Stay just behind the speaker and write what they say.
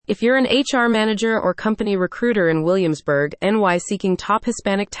If you're an HR manager or company recruiter in Williamsburg, NY seeking top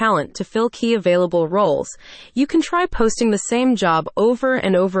Hispanic talent to fill key available roles, you can try posting the same job over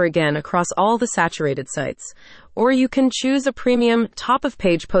and over again across all the saturated sites. Or you can choose a premium,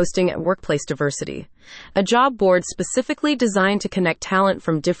 top-of-page posting at Workplace Diversity, a job board specifically designed to connect talent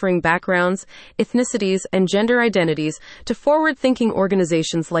from differing backgrounds, ethnicities, and gender identities to forward-thinking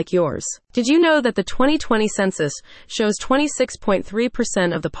organizations like yours. Did you know that the 2020 census shows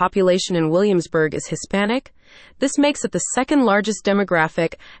 26.3% of the population in Williamsburg is Hispanic? This makes it the second largest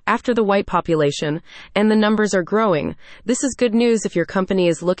demographic after the white population, and the numbers are growing. This is good news if your company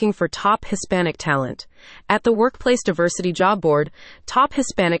is looking for top Hispanic talent. At the Workplace Diversity Job Board, top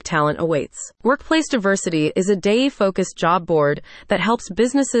Hispanic talent awaits. Workplace Diversity is a DEI-focused job board that helps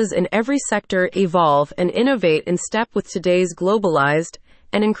businesses in every sector evolve and innovate in step with today's globalized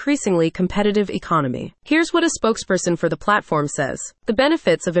and increasingly competitive economy. Here's what a spokesperson for the platform says. The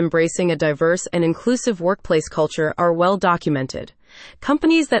benefits of embracing a diverse and inclusive workplace culture are well documented.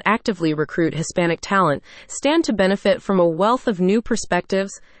 Companies that actively recruit Hispanic talent stand to benefit from a wealth of new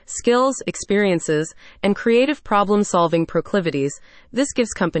perspectives, skills, experiences, and creative problem-solving proclivities. This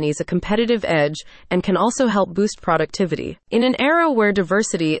gives companies a competitive edge and can also help boost productivity. In an era where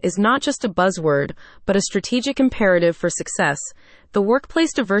diversity is not just a buzzword, but a strategic imperative for success, the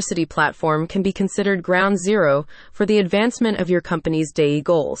Workplace Diversity platform can be considered ground zero for the advancement of your company's DEI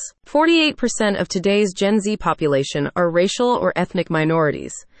goals. 48% of today's Gen Z population are racial or ethnic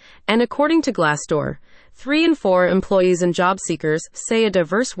minorities. And according to Glassdoor, 3 in 4 employees and job seekers say a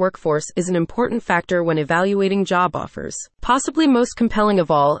diverse workforce is an important factor when evaluating job offers. Possibly most compelling of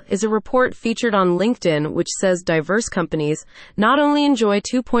all is a report featured on LinkedIn which says diverse companies not only enjoy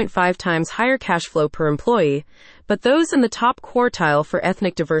 2.5 times higher cash flow per employee, but those in the top quartile for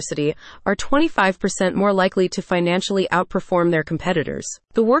ethnic diversity are 25% more likely to financially outperform their competitors.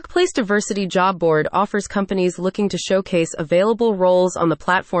 The Workplace Diversity Job Board offers companies looking to showcase available roles on the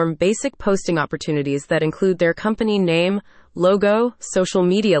platform basic posting opportunities that include their company name, logo, social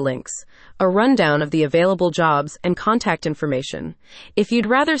media links, a rundown of the available jobs, and contact information. If you'd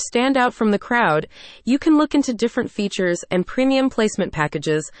rather stand out from the crowd, you can look into different features and premium placement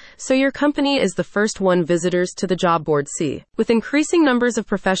packages so your company is the first one visitors to the job board see. With increasing numbers of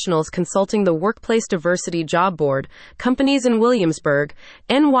professionals consulting the Workplace Diversity Job Board, companies in Williamsburg,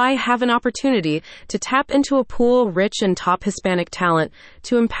 NY have an opportunity to tap into a pool rich in top Hispanic talent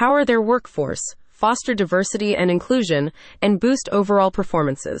to empower their workforce, foster diversity and inclusion, and boost overall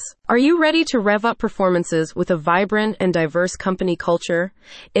performances. Are you ready to rev up performances with a vibrant and diverse company culture?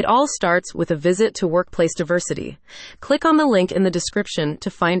 It all starts with a visit to Workplace Diversity. Click on the link in the description to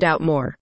find out more.